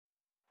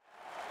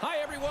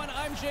everyone.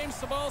 I'm James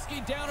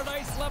Cebulski. Down at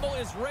ice level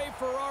is Ray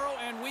Ferraro,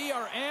 and we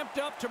are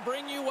amped up to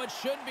bring you what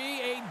should be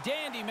a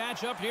dandy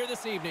matchup here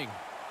this evening.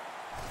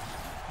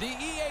 The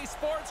EA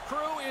Sports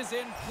crew is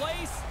in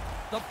place.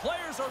 The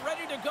players are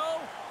ready to go.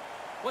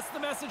 What's the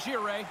message here,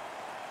 Ray?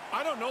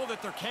 I don't know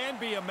that there can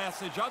be a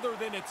message other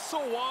than it's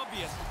so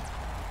obvious.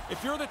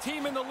 If you're the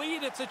team in the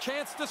lead, it's a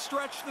chance to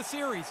stretch the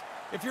series.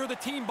 If you're the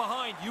team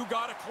behind, you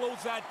got to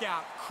close that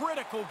gap.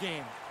 Critical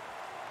game.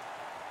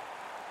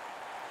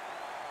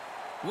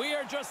 We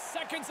are just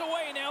seconds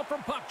away now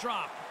from puck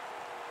drop.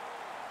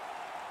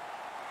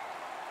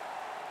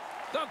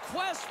 The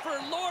quest for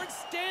Lord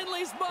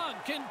Stanley's mug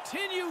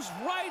continues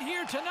right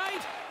here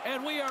tonight,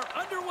 and we are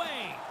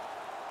underway.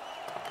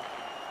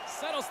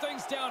 Settles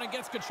things down and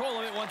gets control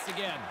of it once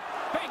again.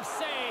 Big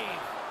save.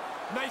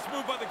 Nice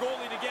move by the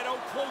goalie to get out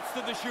close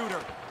to the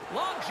shooter.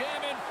 Long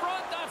jam in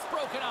front, that's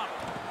broken up.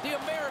 The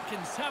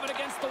Americans have it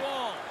against the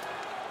wall.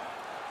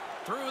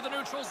 Through the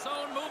neutral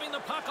zone, moving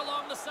the puck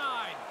along the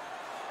side.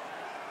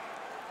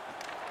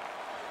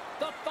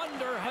 The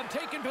Thunder have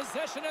taken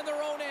possession in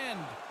their own end.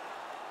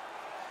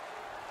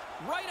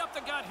 Right up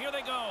the gut, here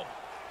they go.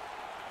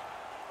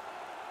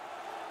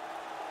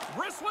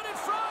 Wrist one in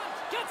front,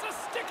 gets a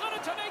stick on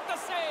it to make the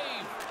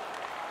save.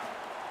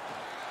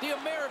 The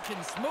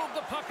Americans move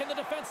the puck in the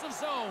defensive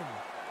zone.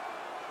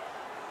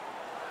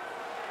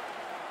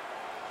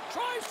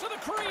 Drives to the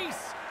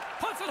crease,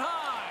 puts it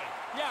high.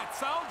 Yeah, it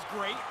sounds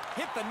great.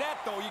 Hit the net,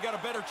 though, you got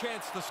a better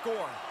chance to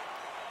score.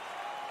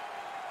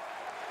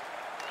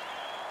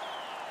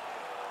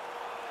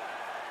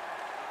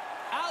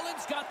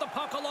 Allen's got the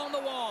puck along the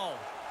wall.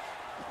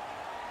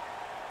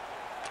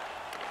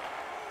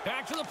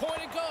 Back to the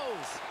point it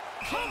goes.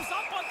 Comes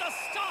up with the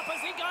stop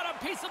as he got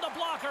a piece of the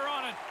blocker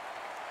on it.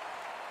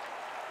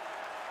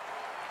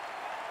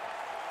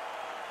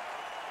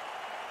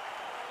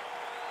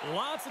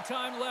 Lots of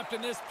time left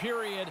in this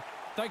period.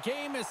 The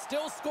game is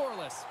still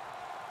scoreless.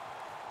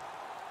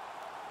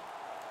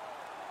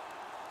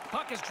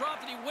 Puck is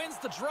dropped and he wins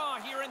the draw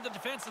here in the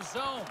defensive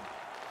zone.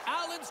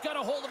 Allen's got a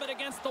hold of it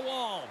against the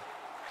wall.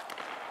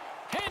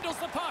 Handles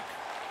the puck.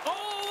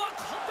 Oh,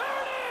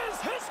 there it is!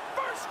 His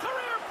first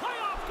career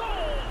playoff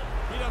goal!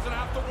 He doesn't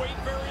have to wait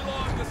very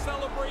long to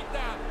celebrate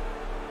that.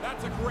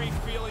 That's a great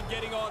feeling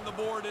getting on the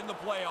board in the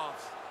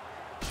playoffs.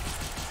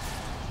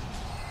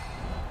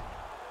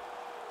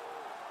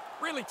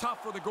 Really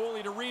tough for the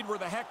goalie to read where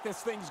the heck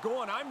this thing's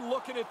going. I'm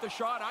looking at the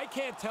shot. I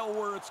can't tell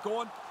where it's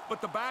going,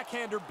 but the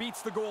backhander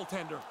beats the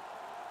goaltender.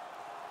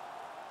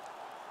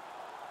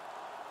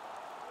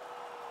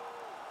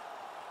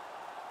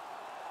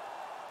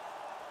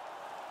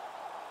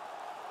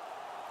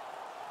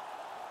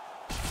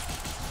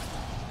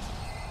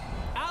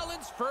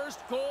 Allen's first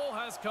goal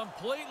has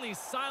completely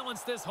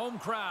silenced this home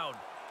crowd.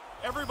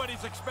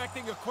 Everybody's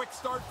expecting a quick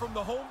start from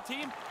the home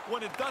team.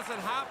 When it doesn't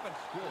happen,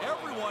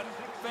 everyone,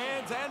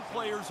 fans and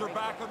players, are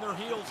back on their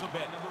heels a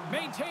bit.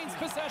 Maintains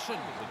possession.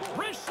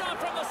 Wrist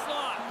shot from the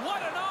slot.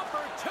 What an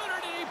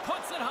opportunity. He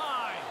puts it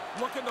high.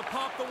 Looking to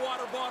pop the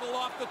water bottle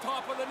off the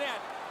top of the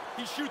net.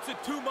 He shoots it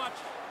too much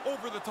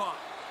over the top.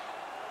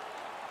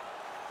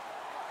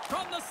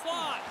 From the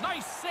slot.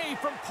 Nice save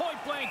from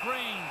point-blank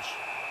range.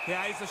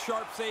 Yeah, he's a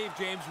sharp save,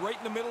 James. Right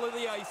in the middle of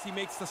the ice, he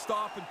makes the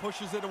stop and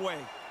pushes it away.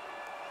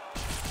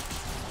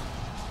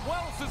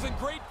 Wells is in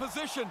great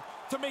position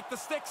to make the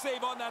stick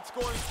save on that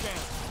scoring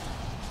chance.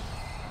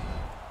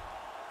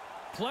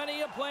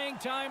 Plenty of playing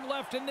time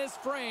left in this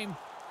frame.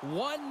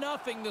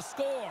 1-0 the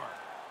score.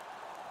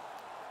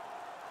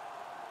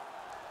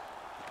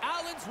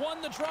 Allen's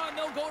won the draw and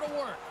they'll go to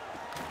work.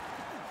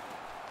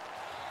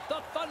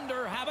 The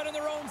Thunder have it in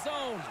their own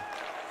zone.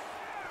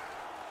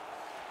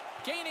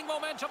 Gaining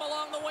momentum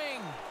along the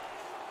wing.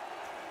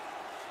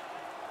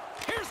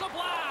 Here's a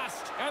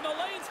blast, and the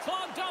lane's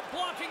clogged up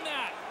blocking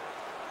that.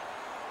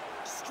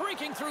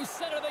 Streaking through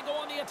center, they go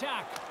on the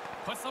attack.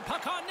 Puts the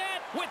puck on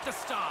net with the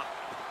stop.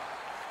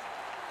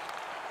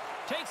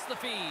 Takes the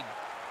feed.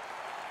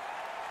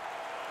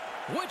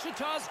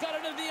 Wichita's got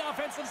it into the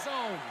offensive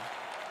zone.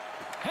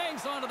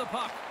 Hangs onto the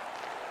puck.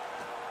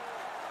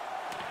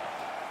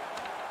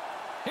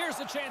 Here's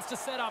a chance to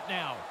set up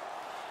now.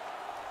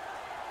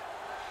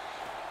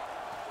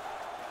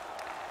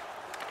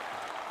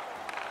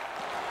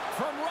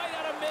 From right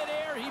out of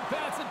midair, he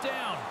bats it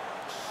down.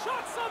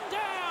 Shuts him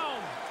down.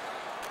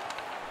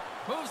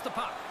 Moves the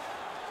puck.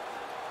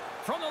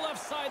 From the left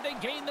side, they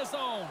gain the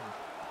zone.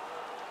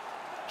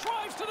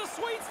 Drives to the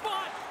sweet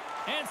spot.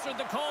 Answered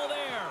the call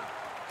there.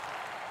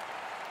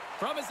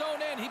 From his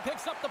own end, he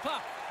picks up the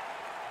puck.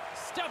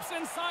 Steps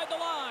inside the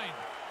line.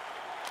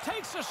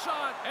 Takes a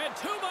shot, and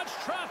too much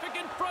traffic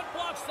in front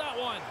blocks that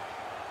one.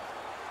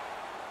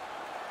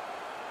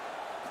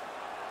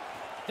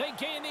 They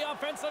gain the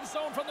offensive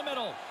zone from the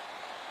middle.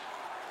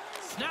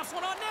 Snaps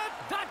one on net.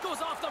 That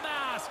goes off the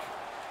mask.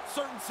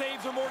 Certain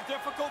saves are more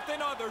difficult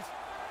than others.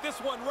 This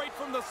one right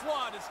from the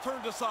slot is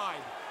turned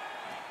aside.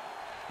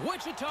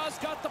 Wichita's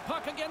got the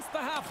puck against the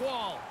half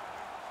wall.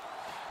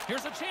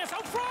 Here's a chance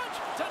out front.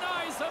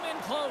 Denies them in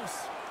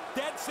close.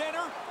 Dead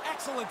center.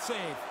 Excellent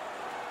save.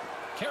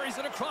 Carries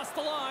it across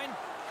the line.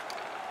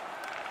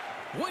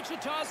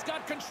 Wichita's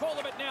got control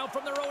of it now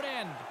from their own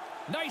end.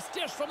 Nice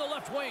dish from the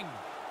left wing.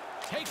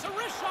 Takes a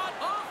wrist shot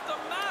off the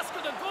mask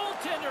of the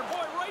goaltender.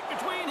 Boy, right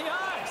between the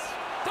eyes.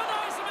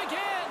 Denies him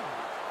again.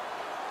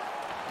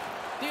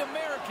 The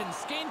Americans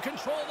gain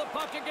control of the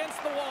puck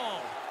against the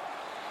wall.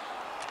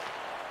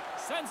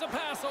 Sends a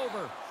pass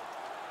over.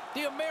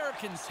 The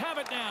Americans have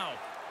it now.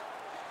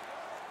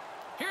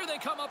 Here they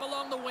come up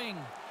along the wing.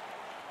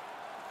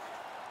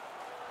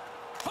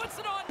 Puts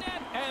it on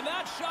net, and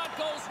that shot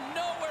goes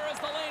nowhere as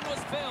the lane was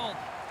filled.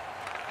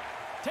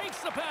 Takes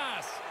the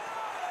pass.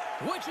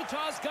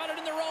 Wichita's got it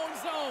in their own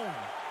zone.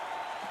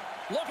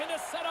 Looking to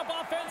set up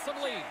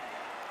offensively.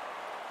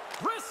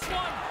 Wrists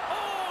one.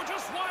 Oh,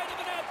 just wide of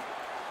the net.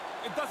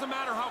 It doesn't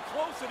matter how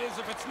close it is.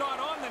 If it's not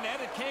on the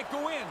net, it can't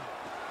go in.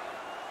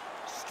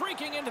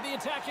 Streaking into the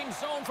attacking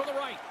zone from the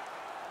right.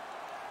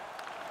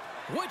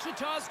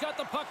 Wichita's got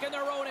the puck in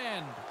their own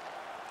end.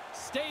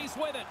 Stays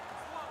with it.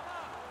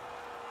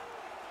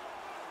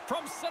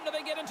 From center,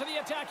 they get into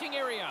the attacking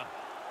area.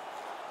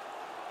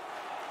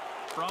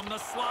 From the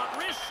slot,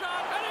 wrist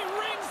shot, and he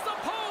rings the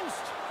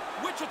post.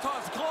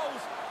 Wichita's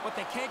close, but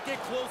they can't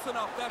get close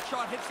enough. That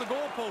shot hits the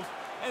goalpost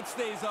and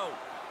stays out.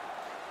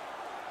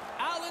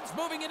 Allen's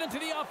moving it into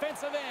the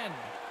offensive end.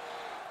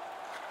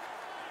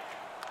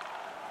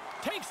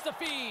 Takes the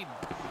feed.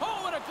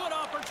 Oh, and a good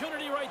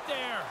opportunity right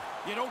there.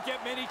 You don't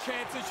get many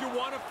chances. You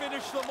want to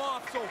finish them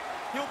off, so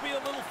he'll be a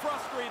little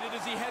frustrated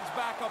as he heads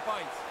back up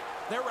ice.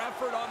 Their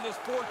effort on this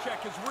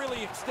forecheck is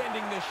really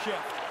extending this shift.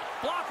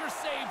 Blocker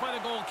saved by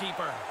the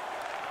goalkeeper.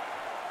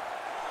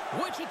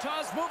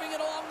 Wichita's moving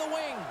it along the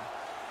wing.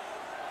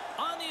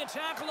 On the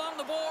attack along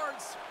the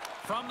boards.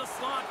 From the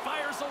slot,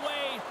 fires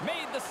away.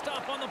 Made the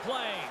stop on the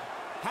play.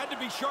 Had to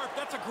be sharp.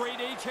 That's a grade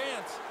A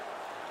chance.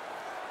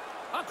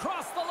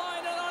 Across the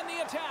line and on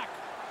the attack.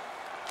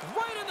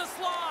 Right in the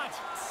slot.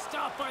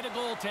 Stopped by the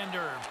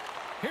goaltender.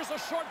 Here's a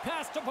short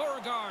pass to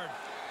Beauregard.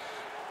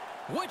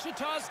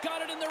 Wichita's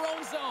got it in their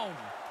own zone.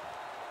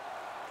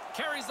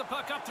 Carries the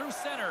puck up through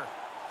center.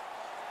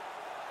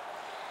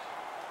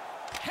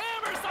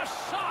 Hammers the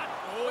shot.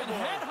 Oh, and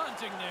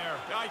headhunting there.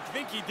 I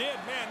think he did.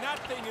 Man, that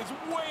thing is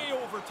way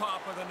over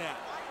top of the net.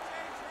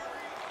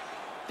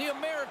 The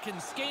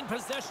Americans gain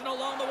possession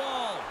along the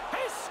wall.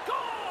 He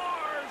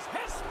scores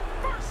his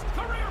first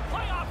career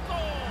playoff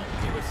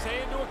goal. He was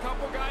saying to a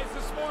couple guys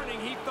this morning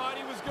he thought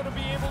he was going to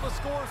be able to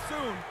score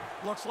soon.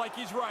 Looks like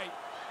he's right.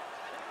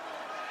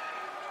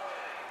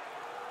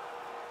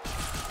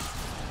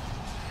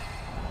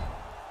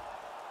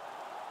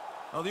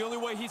 Well, the only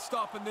way he's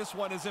stopping this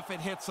one is if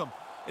it hits him.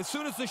 As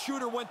soon as the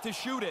shooter went to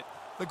shoot it,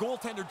 the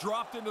goaltender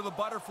dropped into the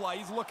butterfly.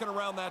 He's looking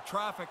around that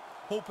traffic,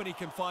 hoping he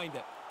can find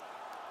it.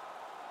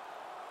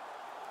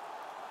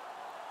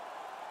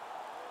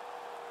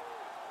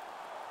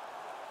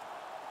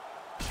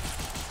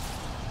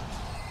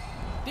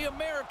 The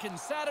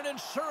Americans set an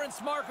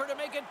insurance marker to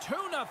make it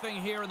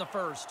 2-0 here in the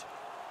first.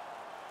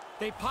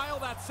 They pile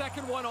that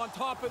second one on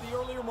top of the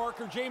earlier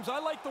marker. James, I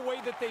like the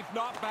way that they've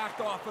not backed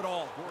off at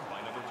all. Scored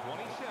by number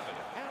 27,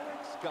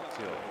 Alex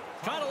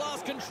Guthill. Kind of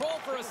lost control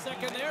for a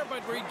second there,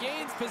 but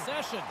regains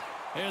possession.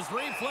 His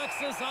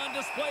reflexes on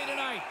display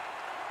tonight.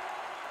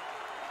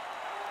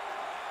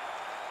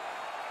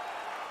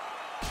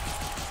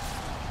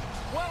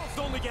 Wells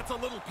only gets a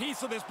little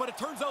piece of this, but it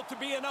turns out to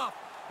be enough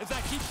as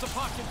that keeps the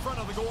puck in front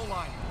of the goal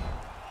line.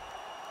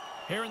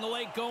 Here in the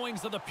late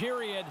goings of the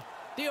period,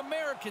 the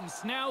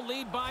Americans now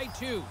lead by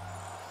 2.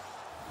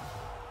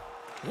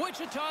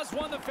 Wichita's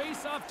won the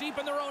faceoff deep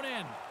in their own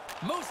end.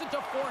 Moves it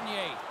to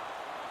Fournier.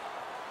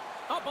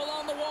 Up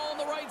along the wall on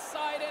the right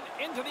side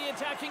and into the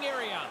attacking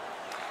area.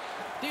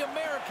 The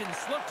Americans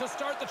look to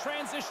start the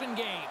transition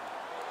game.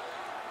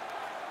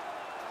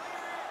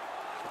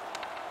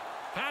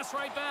 Pass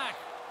right back.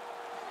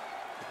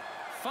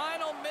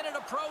 Final minute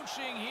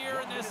approaching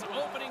here in this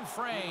opening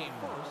frame.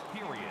 First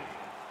period.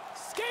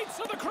 Skates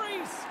to the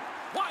crease.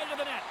 Wide of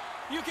the net.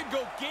 You can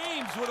go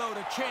games without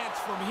a chance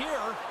from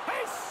here.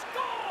 He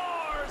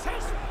scores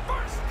his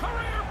first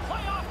career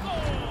playoff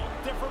goal.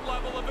 Different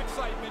level of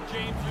excitement,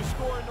 James. You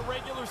score in the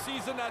regular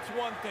season, that's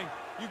one thing.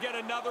 You get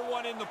another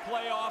one in the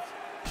playoffs,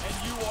 and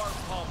you are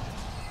pumped.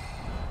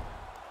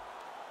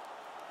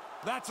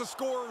 That's a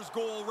scorer's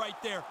goal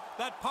right there.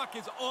 That puck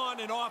is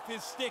on and off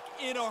his stick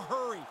in a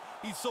hurry.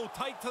 He's so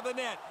tight to the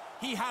net,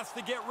 he has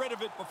to get rid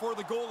of it before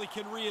the goalie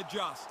can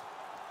readjust.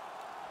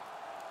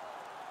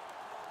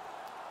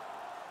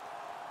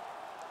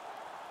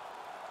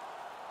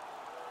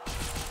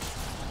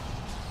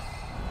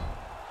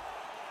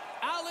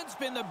 Allen's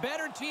been the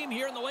better team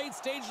here in the late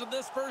stages of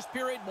this first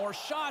period. More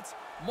shots,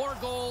 more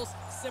goals.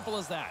 Simple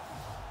as that.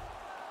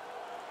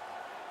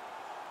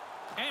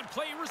 And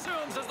play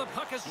resumes as the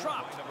puck is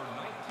dropped. Number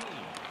 19,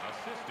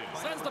 assisted by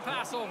Sends the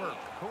pass over.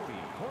 Cody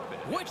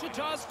Corbett.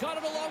 Wichita's got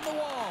it along the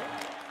wall.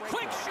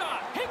 Quick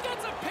shot. He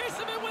gets a piece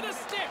of it with a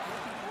stick.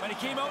 But he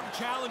came out and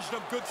challenged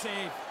him. Good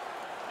save.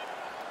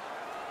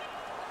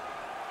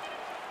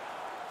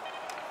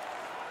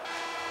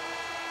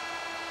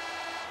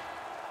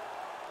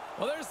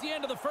 Well, there's the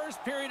end of the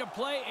first period of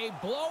play, a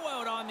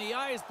blowout on the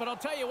ice. But I'll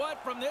tell you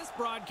what, from this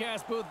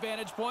broadcast booth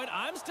vantage point,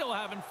 I'm still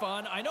having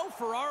fun. I know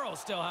Ferraro's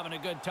still having a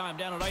good time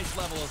down at ice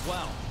level as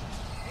well.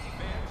 Hey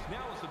fans,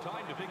 now is the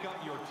time to pick up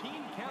your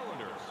team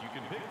calendars. You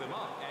can pick them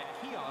up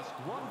at kiosk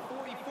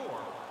 144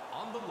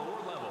 on the lower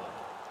level.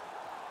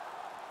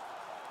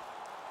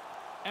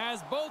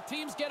 As both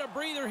teams get a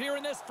breather here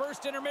in this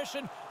first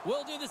intermission,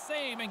 we'll do the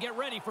same and get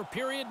ready for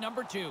period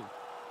number 2.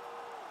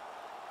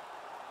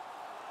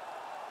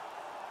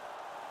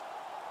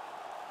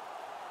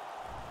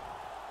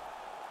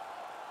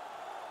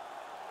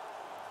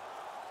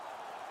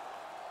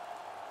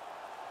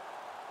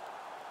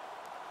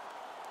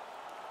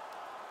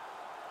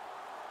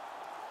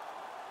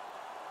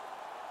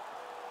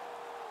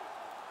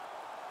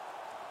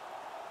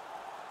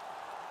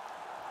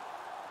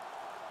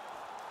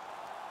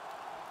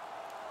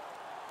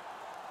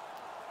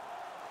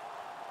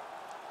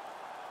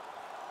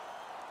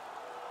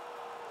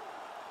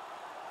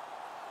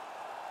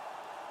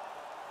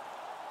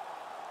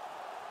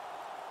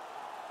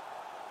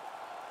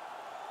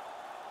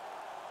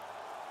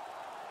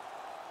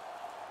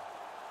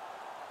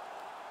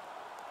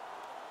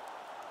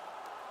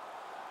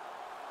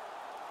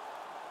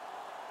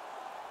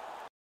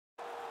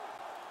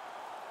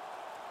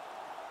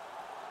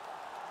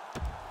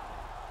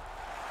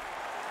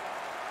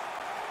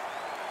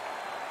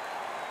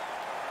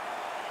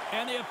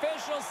 And the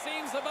official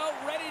seems about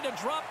ready to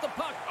drop the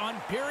puck on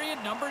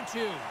period number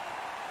 2.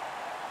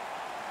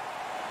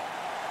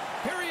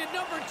 Period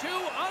number 2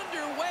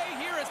 underway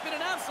here. It's been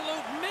an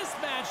absolute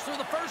mismatch through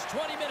the first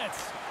 20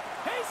 minutes.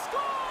 He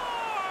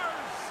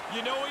scores!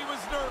 You know he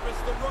was nervous.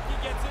 The rookie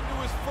gets into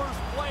his first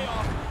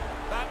playoff.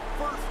 That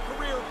first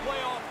career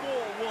playoff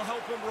goal will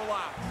help him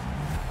relax.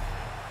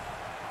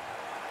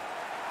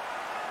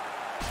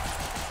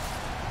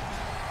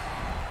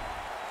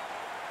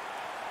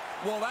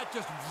 Well, that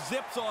just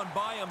zips on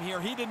by him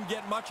here. He didn't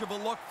get much of a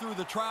look through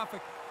the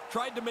traffic.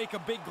 Tried to make a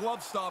big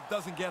glove stop,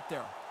 doesn't get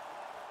there.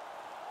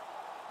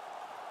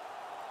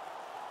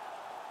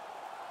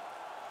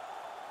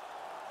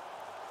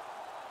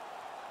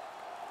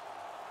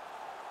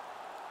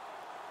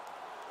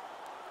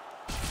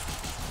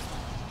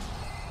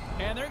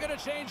 And they're going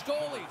to change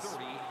goalies.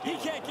 He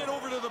can't get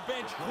over to the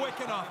bench quick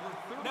enough.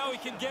 Now he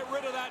can get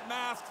rid of that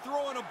mask,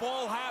 throw in a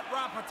ball hat,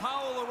 wrap a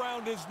towel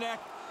around his neck,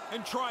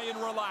 and try and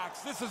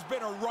relax. This has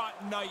been a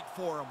rotten night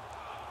for him.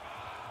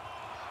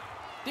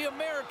 The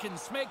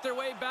Americans make their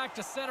way back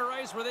to center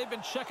ice where they've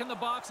been checking the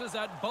boxes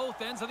at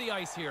both ends of the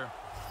ice here.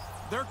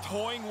 They're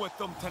toying with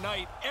them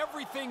tonight.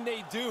 Everything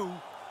they do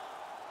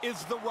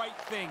is the right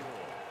thing.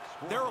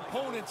 Their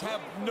opponents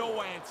have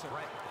no answer.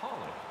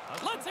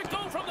 Lets it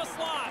go from the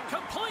slot.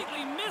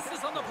 Completely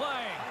misses on the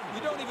play.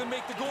 You don't even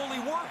make the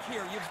goalie work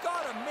here. You've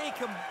got to make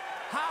him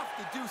have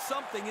to do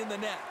something in the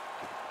net.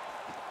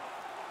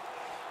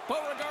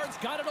 Beauregard's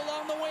got it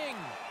along the wing.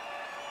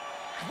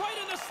 Right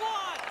in the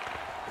slot.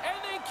 And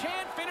they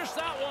can't finish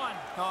that one.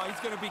 Oh, he's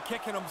going to be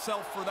kicking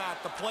himself for that.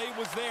 The play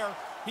was there.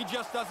 He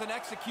just doesn't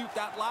execute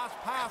that last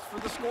pass for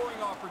the scoring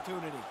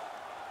opportunity.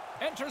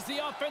 Enters the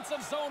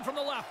offensive zone from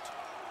the left.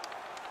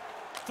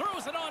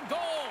 Throws it on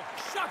goal.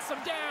 Shuts him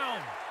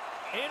down.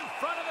 In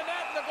front of the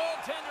net, and the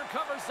goaltender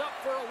covers up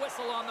for a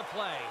whistle on the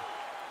play.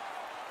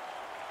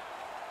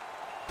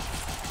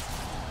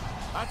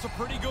 That's a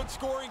pretty good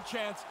scoring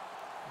chance.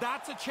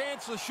 That's a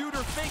chance the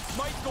shooter thinks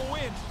might go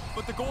in,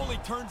 but the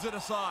goalie turns it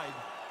aside.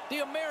 The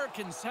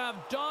Americans have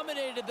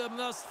dominated them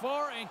thus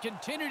far and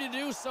continue to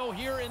do so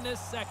here in this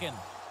second.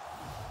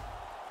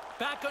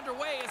 Back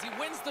underway as he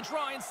wins the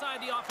draw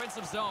inside the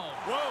offensive zone.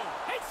 Whoa!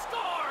 He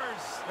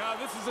scores! Now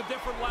this is a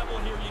different level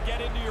here. You get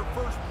into your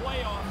first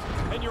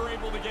playoffs and you're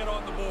able to get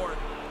on the board.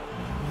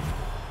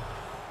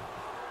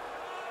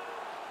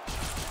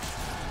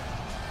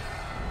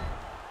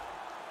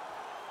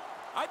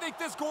 I think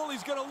this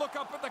goalie's going to look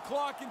up at the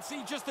clock and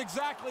see just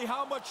exactly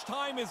how much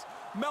time is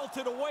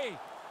melted away.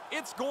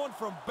 It's going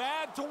from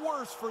bad to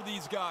worse for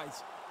these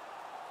guys.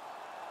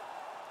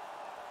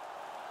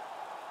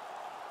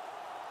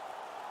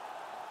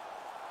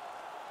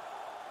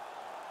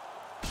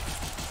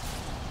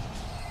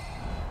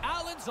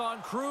 Allen's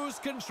on cruise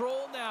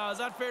control now. Is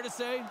that fair to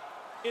say?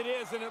 It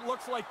is, and it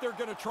looks like they're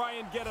going to try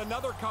and get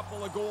another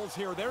couple of goals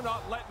here. They're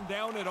not letting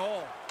down at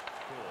all.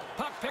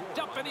 Puck picked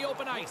up in the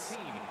open ice.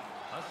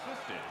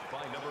 Assisted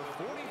by number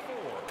 44,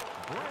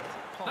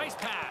 Brett. Nice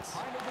pass.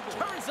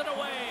 Turns it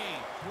away.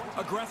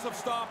 Aggressive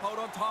stop out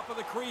on top of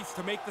the crease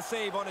to make the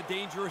save on a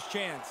dangerous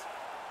chance.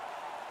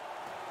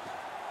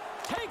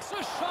 Takes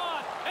a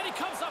shot, and he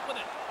comes up with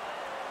it.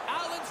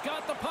 Allen's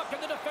got the puck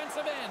in the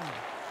defensive end.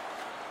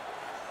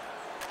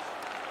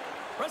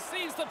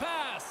 Receives the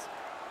pass.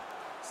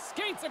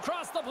 Skates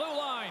across the blue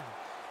line.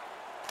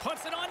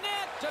 Puts it on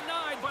net.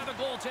 Denied by the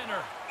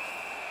goaltender.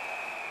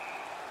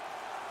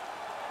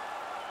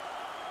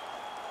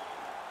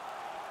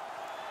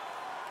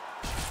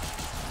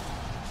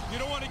 You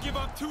don't want to give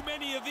up too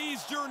many of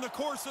these during the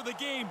course of the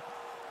game.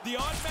 The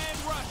odd man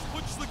rush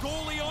puts the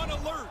goalie on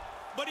alert,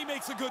 but he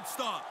makes a good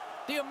stop.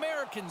 The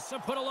Americans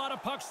have put a lot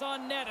of pucks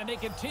on net, and they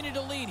continue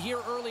to lead here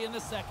early in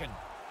the second.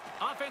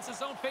 Offensive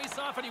zone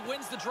face-off, and he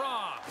wins the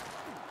draw.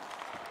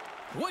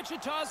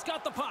 Wichita's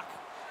got the puck.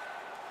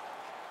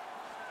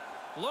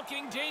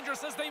 Looking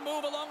dangerous as they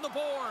move along the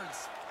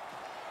boards.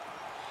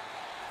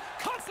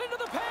 Cuts into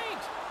the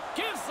paint.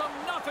 Gives them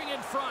nothing in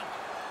front.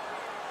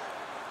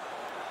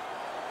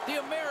 The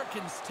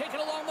Americans take it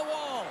along the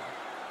wall.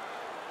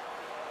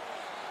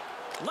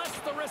 Lets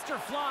the wrister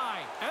fly.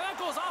 And that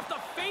goes off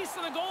the face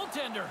of the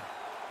goaltender.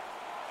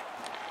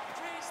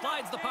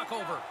 Slides the puck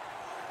over.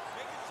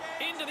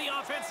 Into the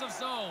offensive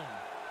zone.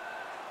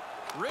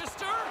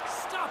 Wrister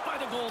stopped by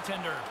the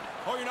goaltender.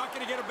 Oh, you're not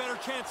going to get a better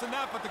chance than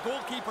that, but the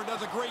goalkeeper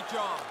does a great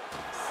job.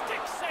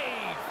 Stick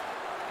save.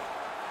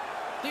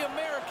 The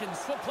Americans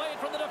will play it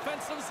from the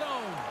defensive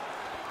zone.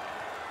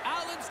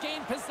 Allen's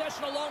gained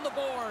possession along the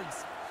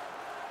boards.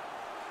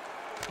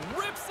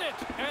 Rips it,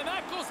 and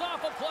that goes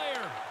off a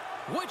player.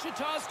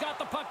 Wichita's got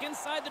the puck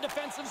inside the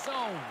defensive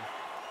zone.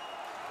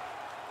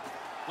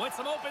 With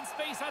some open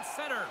space at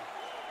center.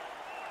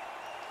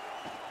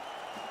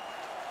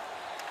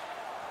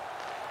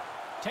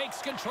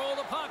 Takes control of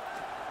the puck.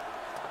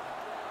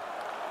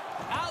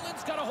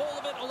 Allen's got a hold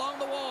of it along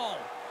the wall.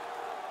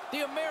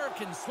 The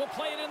Americans will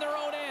play it in their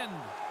own end.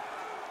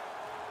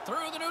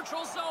 Through the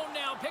neutral zone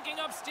now, picking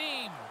up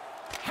steam.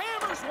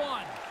 Hammers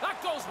one.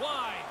 That goes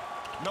wide.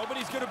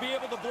 Nobody's going to be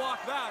able to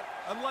block that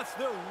unless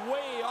they're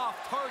way off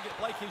target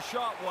like his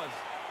shot was.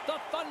 The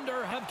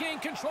Thunder have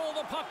gained control of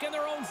the puck in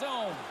their own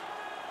zone.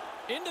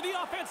 Into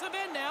the offensive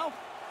end now.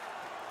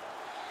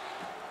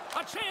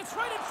 A chance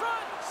right in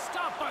front.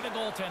 Stopped by the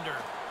goaltender.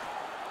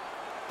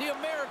 The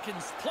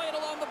Americans play it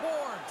along the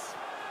boards.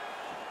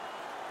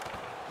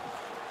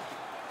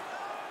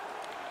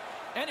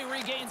 And he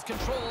regains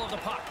control of the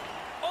puck.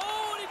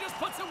 Oh, and he just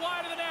puts it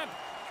wide of the net.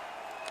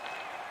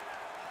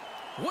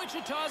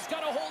 Wichita's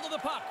got a hold of the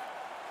puck.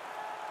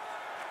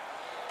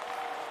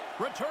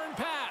 Return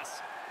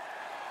pass.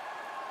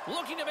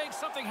 Looking to make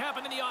something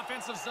happen in the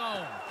offensive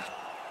zone.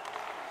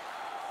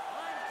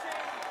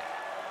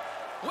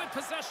 With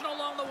possession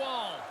along the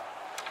wall.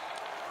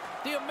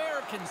 The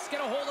Americans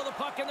get a hold of the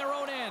puck in their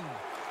own end.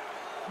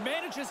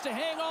 Manages to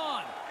hang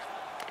on.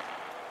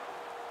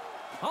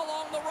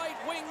 Along the right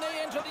wing,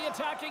 they enter the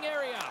attacking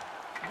area.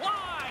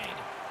 Wide.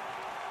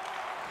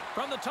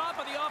 From the top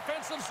of the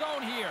offensive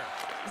zone here.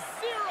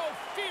 Zero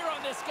fear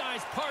on this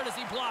guy's part as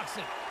he blocks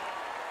it.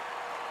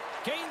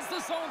 Gains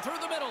the zone through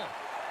the middle.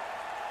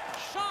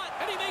 Shot,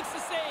 and he makes the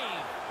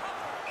save.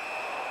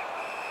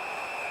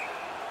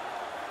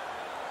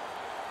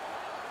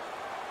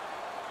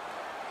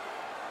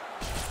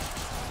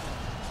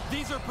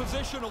 These are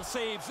positional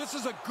saves. This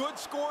is a good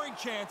scoring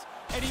chance,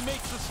 and he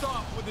makes the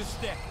stop with his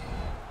stick.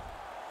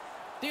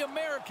 The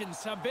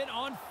Americans have been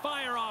on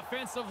fire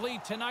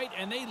offensively tonight,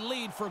 and they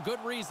lead for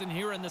good reason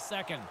here in the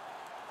second.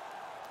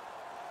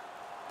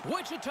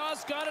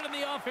 Wichita's got it in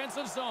the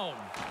offensive zone.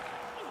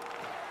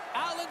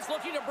 Allen's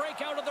looking to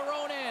break out of their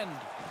own end.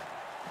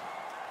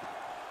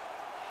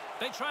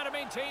 They try to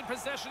maintain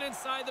possession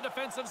inside the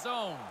defensive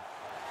zone.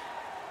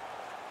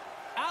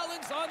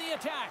 Allen's on the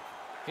attack.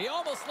 He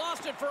almost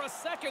lost it for a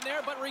second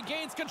there, but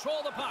regains control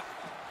of the puck.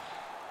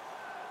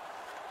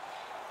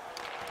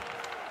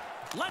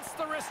 Lets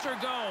the wrister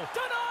go.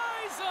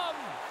 Denies him!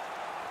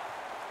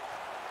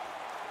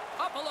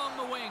 Up along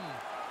the wing.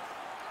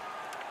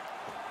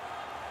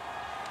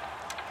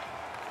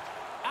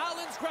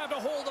 Allen's grabbed a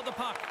hold of the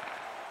puck.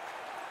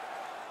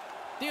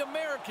 The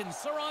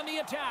Americans are on the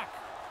attack.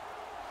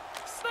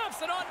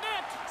 Snaps it on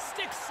net.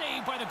 Stick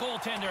saved by the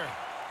goaltender.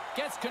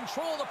 Gets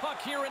control of the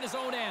puck here in his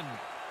own end.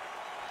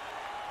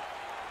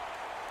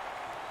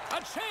 A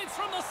chance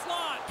from the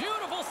slot.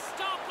 Beautiful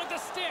stop with the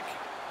stick.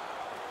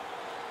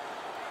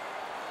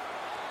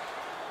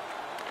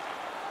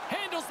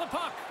 Handles the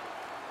puck.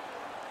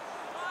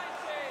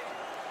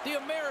 The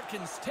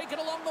Americans take it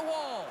along the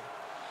wall.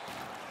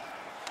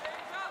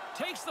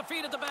 Takes the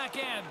feed at the back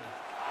end.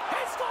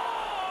 He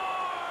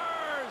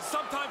scores!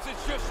 Sometimes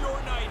it's just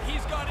your night.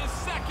 He's got his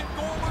second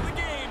goal of the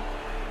game.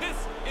 This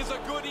is a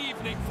good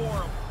evening for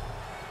him.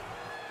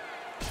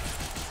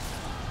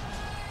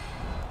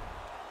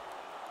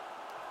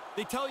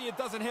 They tell you it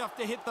doesn't have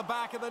to hit the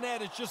back of the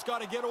net. It's just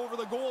got to get over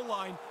the goal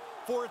line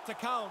for it to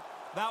count.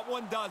 That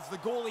one does. The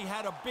goalie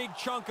had a big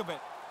chunk of it.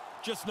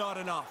 Just not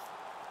enough.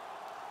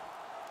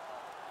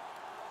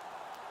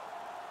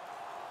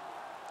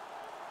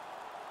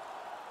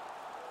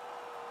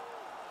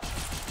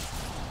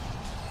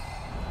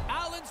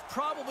 Allen's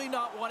probably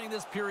not wanting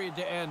this period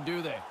to end,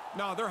 do they?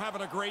 No, they're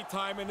having a great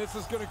time, and this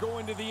is going to go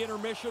into the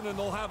intermission, and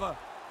they'll have a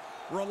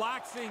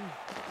relaxing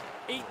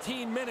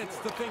 18 minutes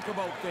to think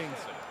about things.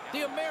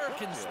 The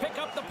Americans pick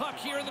up the puck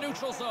here in the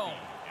neutral zone.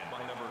 By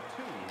number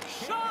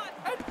 2. Shot,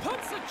 and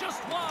puts it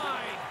just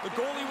wide. The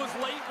goalie was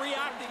late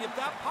reacting. If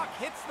that puck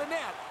hits the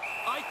net,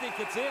 I think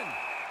it's in.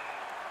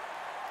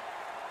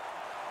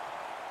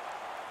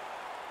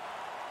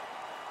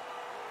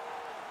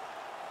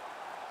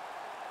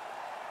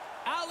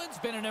 Allen's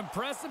been an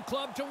impressive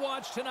club to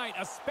watch tonight,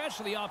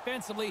 especially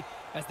offensively,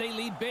 as they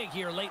lead big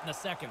here late in the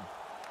second.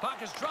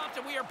 Puck is dropped,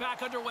 and we are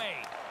back underway.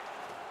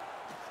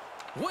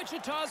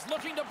 Wichita's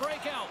looking to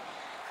break out.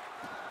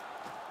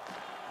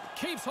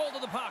 Keeps hold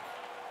of the puck.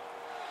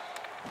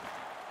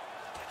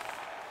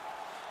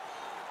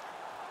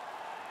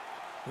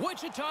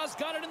 Wichita's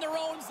got it in their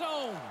own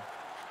zone.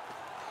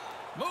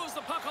 Moves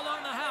the puck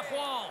along the half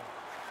wall.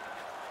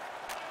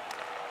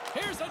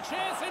 Here's a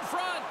chance in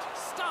front.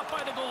 Stopped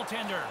by the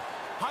goaltender.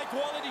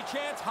 High-quality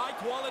chance,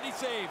 high-quality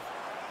save.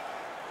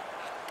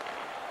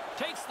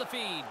 Takes the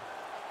feed.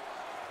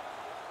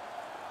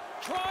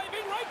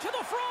 Driving right to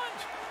the front.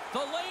 The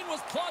lane was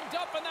plugged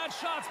up and that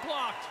shot's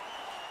blocked.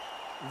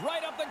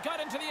 Right up the gut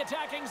into the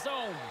attacking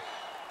zone.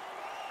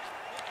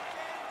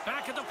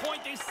 Back at the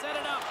point, they set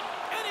it up.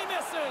 And he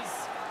misses.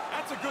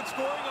 That's a good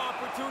scoring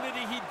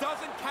opportunity. He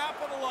doesn't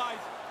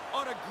capitalize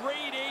on a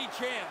grade A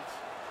chance.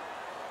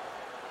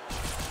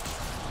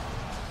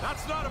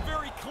 That's not a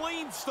very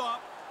clean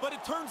stop, but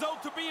it turns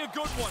out to be a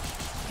good one.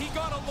 He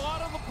got a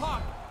lot of the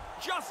puck,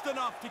 just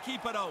enough to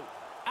keep it out.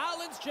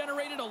 Allen's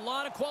generated a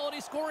lot of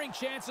quality scoring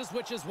chances,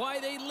 which is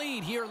why they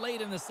lead here late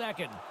in the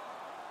second.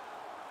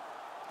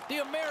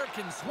 The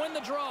Americans win the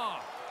draw.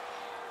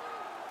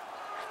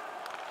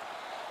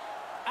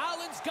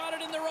 Allen's got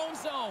it in their own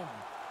zone.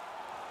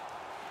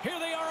 Here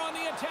they are on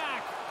the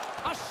attack.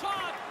 A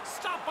shot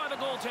stopped by the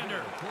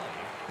goaltender.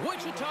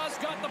 Wichita's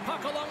got the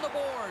puck along the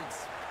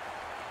boards.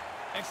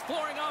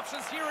 Exploring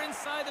options here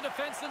inside the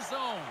defensive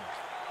zone.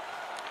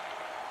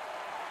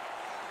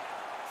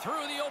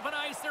 Through the open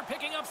ice, they're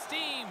picking up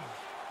steam.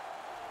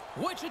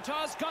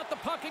 Wichita's got the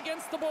puck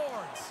against the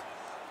boards.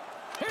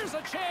 Here's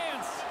a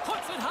chance.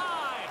 Puts it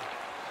high.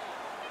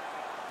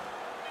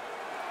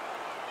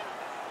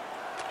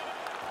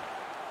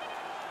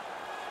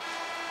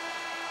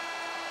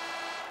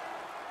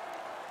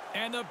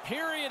 And the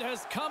period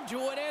has come to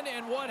an end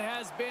in what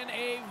has been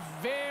a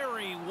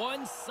very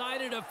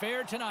one-sided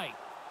affair tonight.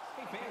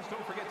 Hey fans,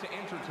 don't forget to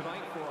enter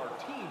tonight for our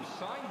team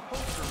signed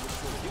poster,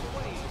 which we'll give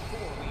away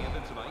before we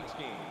end tonight's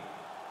game.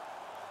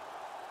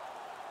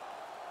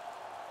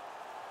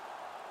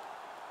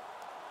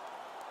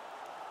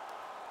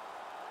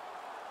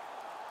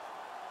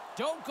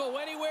 Don't go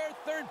anywhere.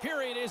 Third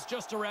period is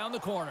just around the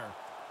corner.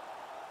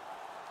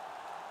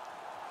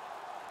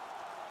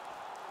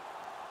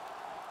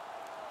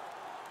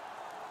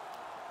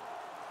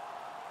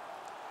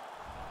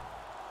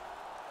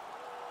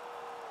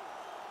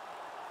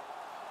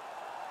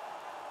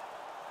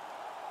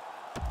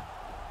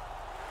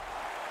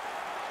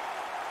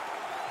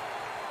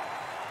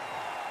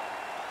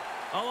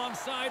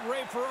 Alongside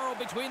Ray Ferraro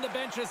between the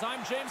benches,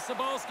 I'm James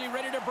Cebulski,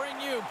 ready to bring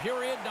you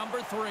period number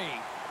 3.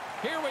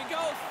 Here we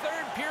go,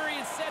 third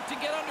period set to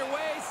get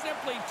underway.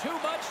 Simply too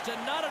much to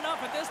not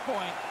enough at this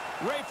point.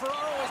 Ray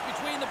Ferraro is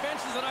between the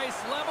benches at ice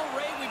level.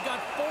 Ray, we've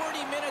got 40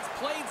 minutes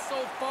played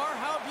so far.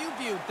 How have you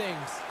viewed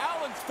things?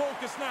 Allen's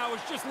focus now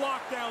is just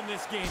lock down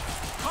this game.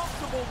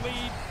 Comfortable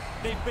lead.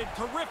 They've been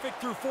terrific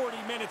through 40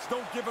 minutes.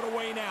 Don't give it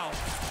away now.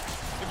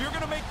 If you're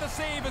going to make the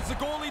save as the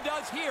goalie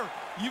does here,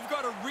 you've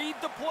got to read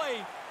the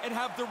play and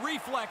have the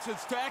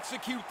reflexes to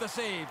execute the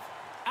save.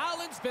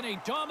 Allen's been a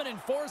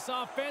dominant force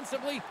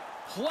offensively.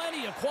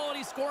 Plenty of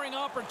quality scoring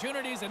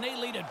opportunities, and they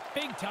lead it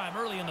big time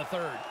early in the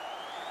third.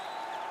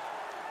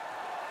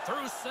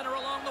 Through center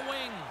along the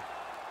wing.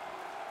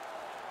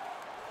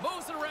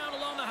 Moves it around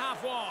along the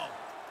half wall.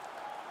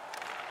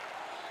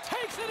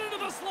 Takes it into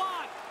the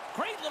slot.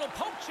 Great little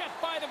poke check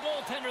by the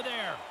goaltender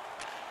there.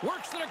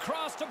 Works it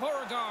across to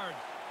Beauregard.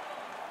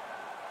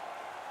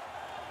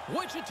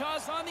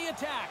 Wichita's on the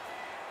attack.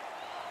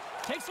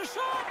 Takes a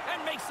shot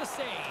and makes the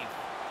save.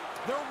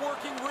 They're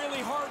working really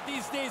hard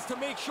these days to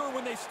make sure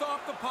when they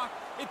stop the puck,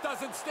 it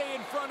doesn't stay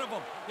in front of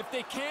them. If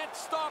they can't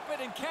stop it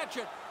and catch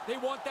it, they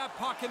want that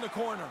puck in the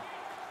corner.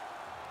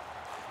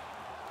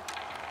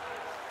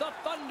 The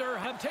Thunder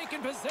have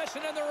taken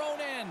possession in their own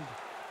end.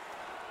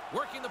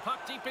 Working the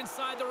puck deep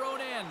inside their own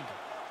end.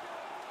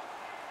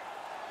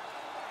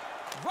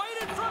 Right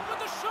in front with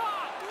the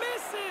shot.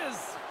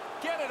 Misses.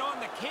 Get it on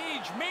the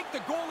cage. Make the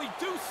goalie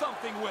do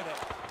something with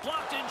it.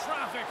 Blocked in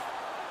traffic.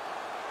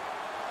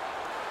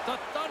 The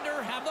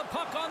Thunder have the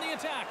puck on the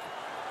attack.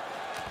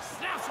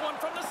 Snaps one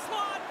from the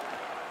slot.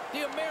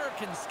 The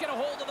Americans get a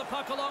hold of the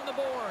puck along the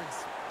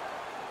boards.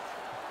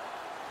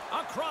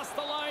 Across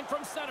the line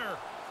from center.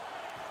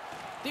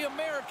 The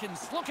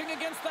Americans looking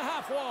against the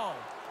half wall.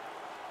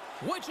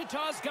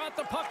 Wichita's got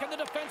the puck in the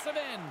defensive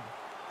end.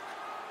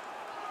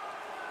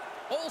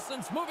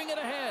 Olsen's moving it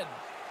ahead.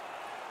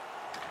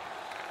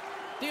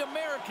 The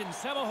Americans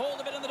have a hold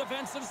of it in the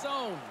defensive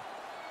zone.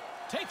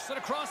 Takes it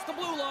across the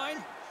blue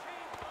line.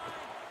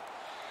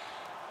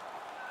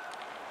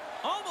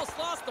 Almost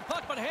lost the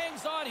puck, but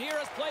hangs on here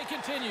as play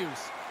continues.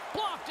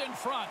 Blocked in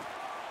front.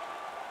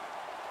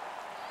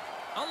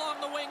 Along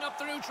the wing up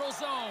the neutral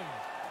zone.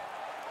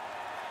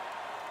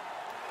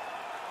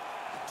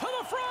 To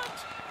the front.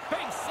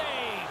 Big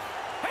save.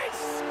 He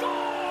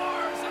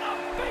scores! And a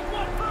big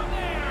one from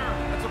there.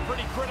 That's a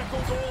pretty critical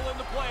goal in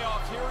the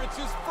playoffs. Here it's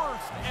makes his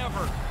first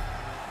ever.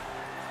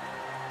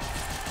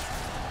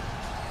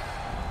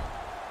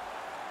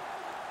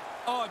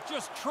 Oh, it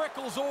just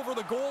trickles over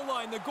the goal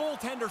line. The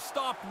goaltender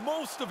stopped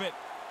most of it,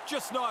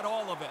 just not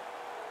all of it.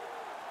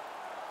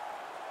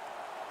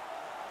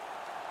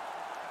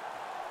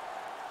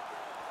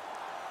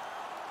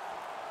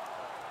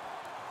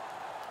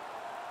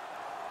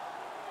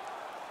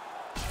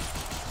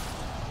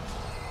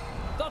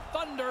 The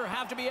Thunder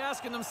have to be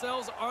asking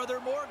themselves, are there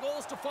more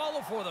goals to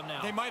follow for them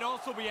now? They might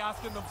also be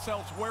asking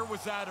themselves, where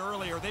was that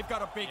earlier? They've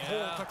got a big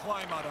hole to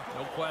climb out of.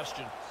 No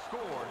question.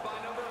 Scored by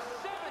number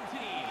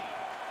 17.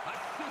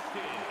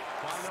 Assisted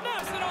by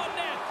Snaps it on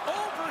net.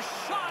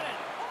 Overshot it.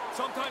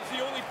 Sometimes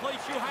the only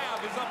place you have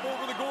is up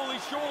over the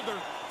goalie's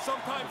shoulder.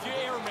 Sometimes you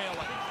airmail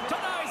it.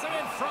 Denies him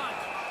in front.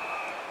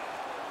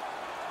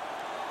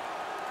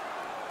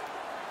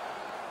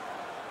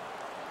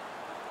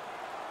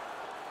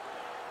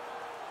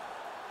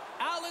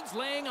 Allen's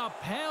laying a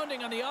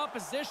pounding on the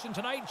opposition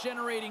tonight,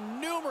 generating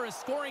numerous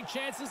scoring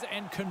chances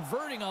and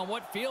converting on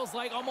what feels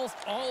like almost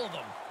all of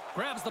them.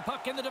 Grabs the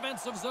puck in the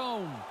defensive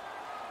zone.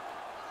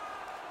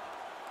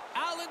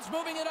 Allen's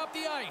moving it up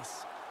the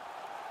ice.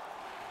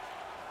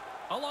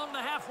 Along the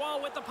half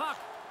wall with the puck.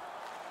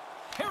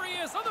 Here he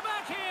is on the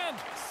backhand.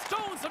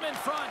 Stones him in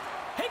front.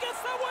 He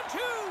gets that one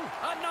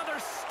too. Another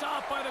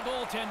stop by the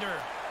goaltender.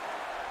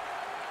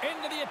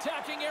 Into the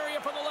attacking area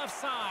from the left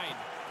side.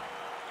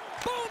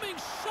 Booming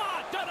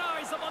shot.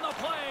 Denies him on the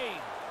play.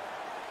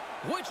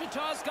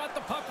 Wichita's got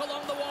the puck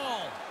along the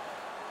wall.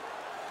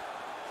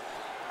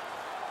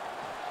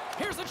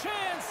 Here's a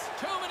chance.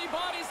 Too many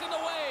bodies in the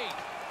way.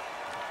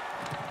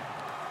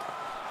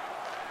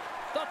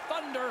 The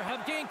Thunder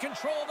have gained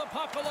control of the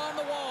puck along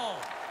the wall.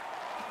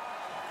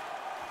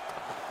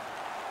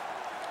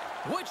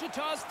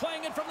 Wichita's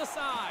playing it from the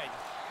side.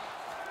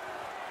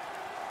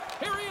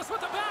 Here he is with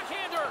the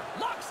backhander.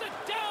 Locks it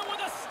down with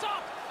a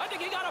stop. I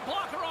think he got a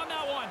blocker on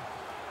that one.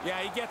 Yeah,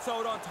 he gets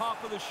out on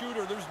top of the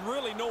shooter. There's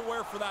really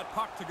nowhere for that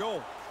puck to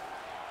go.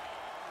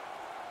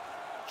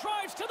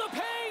 Drives to the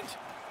paint.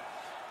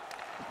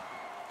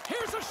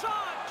 Here's a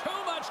shot.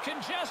 Too much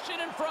congestion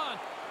in front.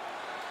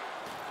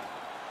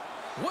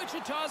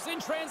 Wichita's in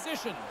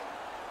transition.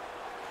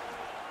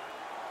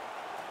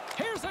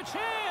 Here's a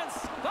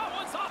chance. That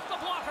one's off the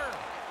blocker.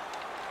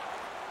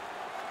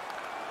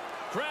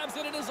 Grabs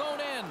it in his own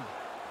end.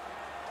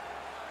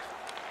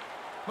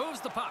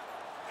 Moves the puck.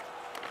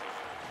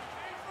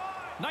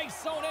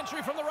 Nice zone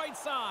entry from the right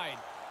side.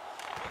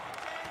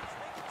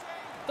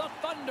 The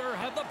Thunder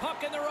have the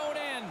puck in their own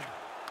end.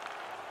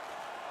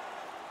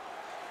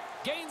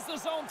 Gains the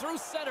zone through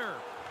center.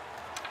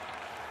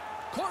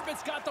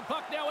 Corbett's got the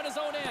puck now in his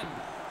own end.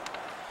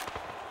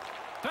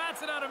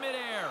 Bats it out of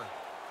midair.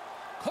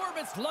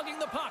 Corbett's lugging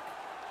the puck.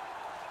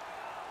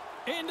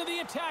 Into the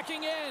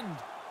attacking end.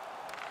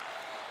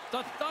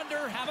 The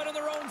Thunder have it in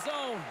their own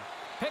zone.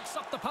 Picks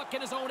up the puck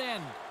in his own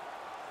end.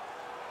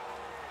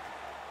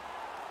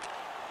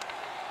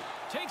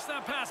 Takes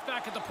that pass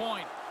back at the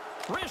point.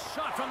 Wrist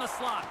shot from the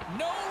slot.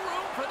 No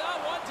room for that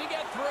one to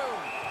get through.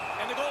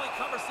 And the goalie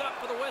covers up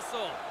for the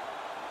whistle.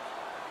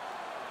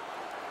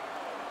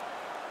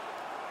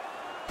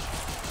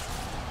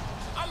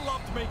 I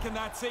loved making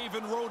that save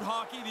in road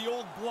hockey, the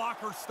old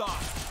blocker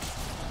stop.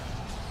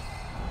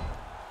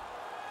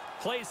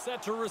 Play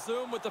set to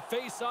resume with the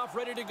face-off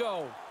ready to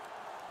go.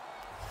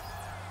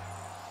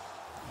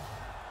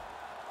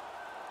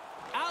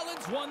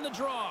 Allen's won the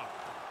draw.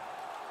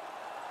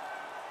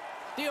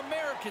 The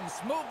Americans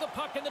move the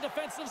puck in the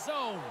defensive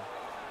zone.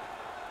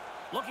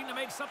 Looking to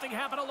make something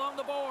happen along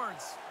the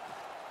boards.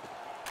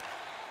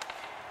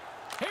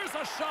 Here's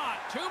a shot.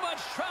 Too much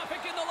traffic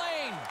in the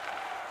lane.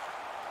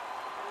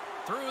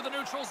 Through the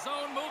neutral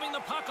zone, moving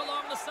the puck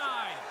along the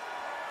side.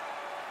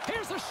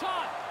 Here's a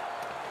shot.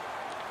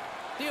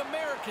 The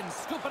Americans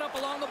scoop it up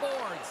along the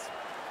boards.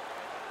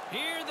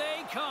 Here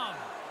they come.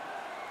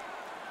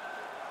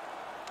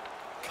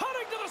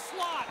 Cutting to the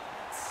slot.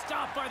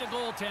 Stopped by the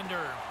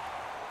goaltender.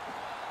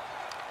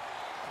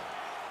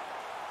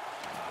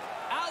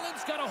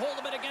 Allen's got a hold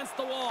of it against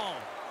the wall.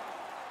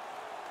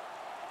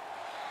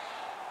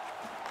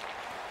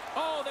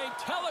 Oh, they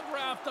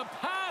telegraphed the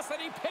pass,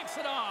 and he picks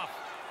it off.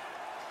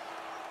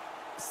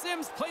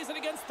 Sims plays it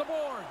against the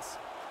boards.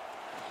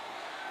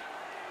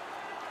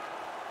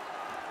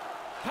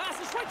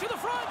 Passes right to the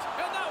front,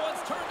 and that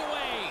one's turned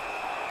away.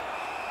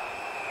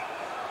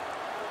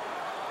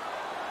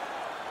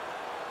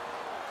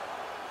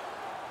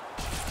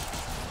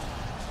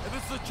 And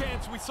this is a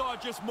chance we saw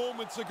just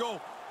moments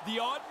ago. The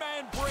odd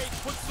man break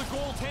puts the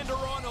goaltender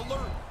on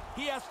alert.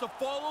 He has to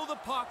follow the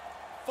puck,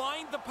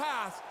 find the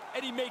pass,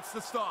 and he makes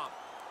the stop.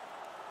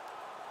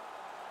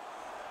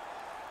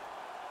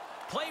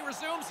 Play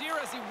resumes here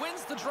as he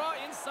wins the draw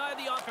inside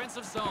the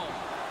offensive zone.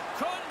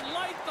 Couldn't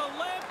light the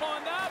lamp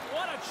on that.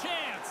 What a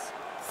chance.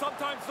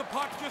 Sometimes the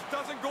puck just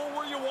doesn't go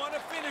where you want to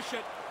finish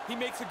it. He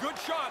makes a good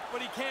shot,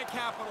 but he can't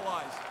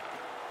capitalize.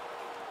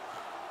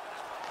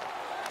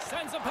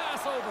 Sends a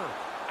pass over.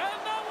 And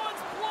that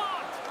one's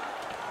blocked.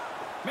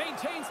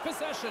 Maintains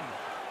possession.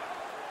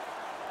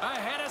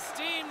 Ahead of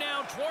steam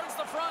now towards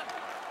the front.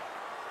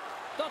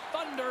 The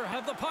Thunder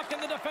have the puck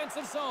in the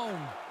defensive zone.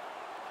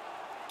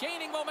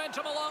 Gaining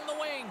momentum along the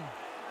wing.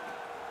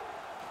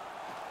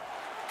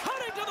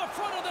 Cutting to the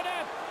front of the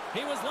net.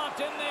 He was locked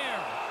in there.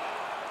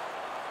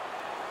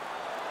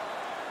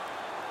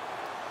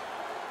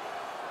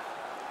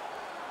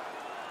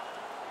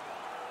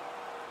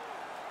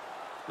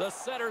 The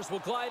setters will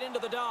glide into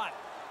the dot.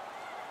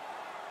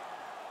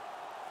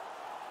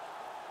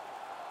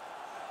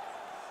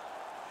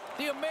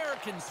 The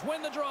Americans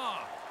win the draw.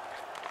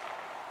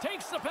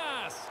 Takes the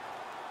pass.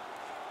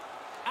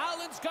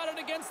 Allen's got it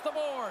against the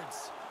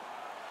boards.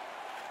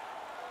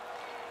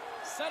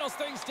 Settles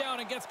things down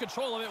and gets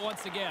control of it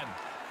once again.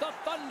 The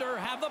Thunder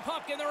have the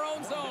puck in their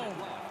own zone.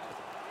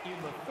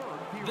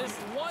 This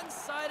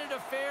one-sided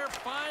affair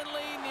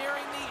finally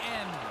nearing the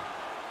end.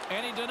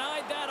 And he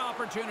denied that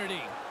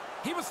opportunity.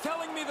 He was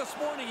telling me this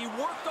morning he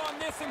worked on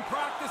this in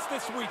practice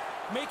this week,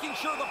 making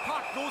sure the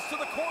puck goes to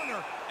the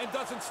corner and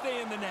doesn't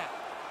stay in the net.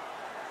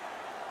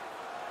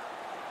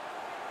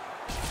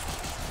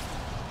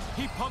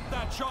 He pumped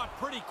that shot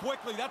pretty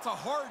quickly. That's a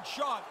hard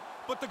shot,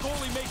 but the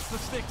goalie makes the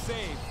stick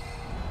save.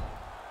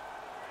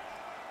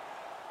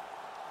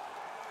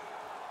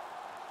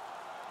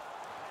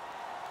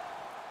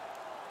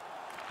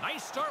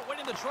 Nice start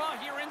winning the draw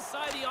here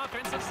inside the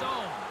offensive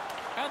zone.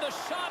 And the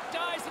shot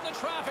dies in the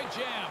traffic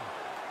jam.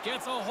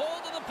 Gets a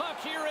hold of the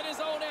puck here at his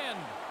own end.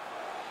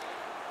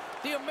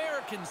 The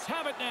Americans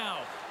have it now.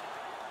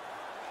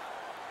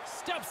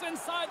 Steps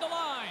inside the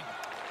line.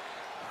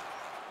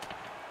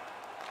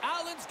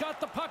 Allen's got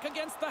the puck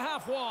against the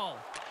half wall.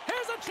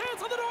 Here's a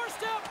chance on the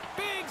doorstep.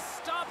 Big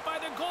stop by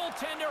the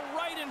goaltender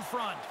right in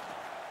front.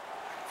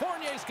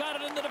 Fournier's got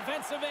it in the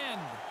defensive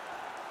end.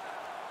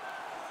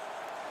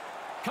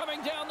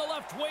 Coming down the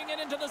left wing and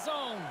into the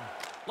zone.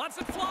 Lets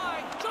it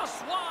fly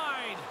just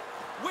wide.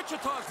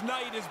 Wichita's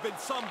night has been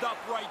summed up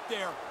right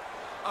there.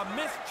 A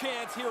missed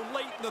chance here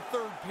late in the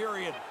third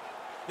period.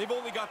 They've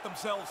only got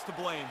themselves to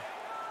blame.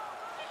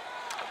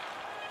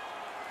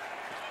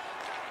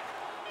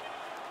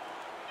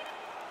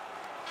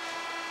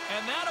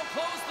 And that'll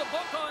close the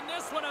book on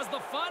this one as the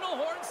final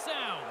horn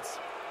sounds.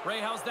 Ray,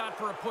 how's that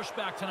for a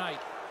pushback tonight?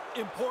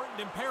 Important,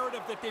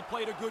 imperative that they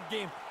played a good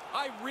game.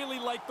 I really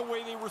like the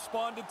way they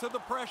responded to the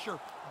pressure.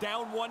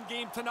 Down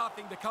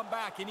 1-0 to come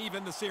back and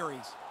even the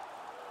series.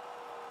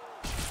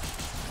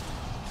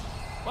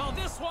 Well,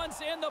 this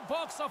one's in the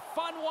books. A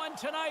fun one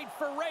tonight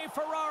for Ray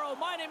Ferraro.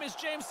 My name is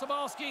James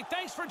Cebulski.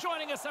 Thanks for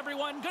joining us,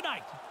 everyone. Good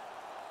night.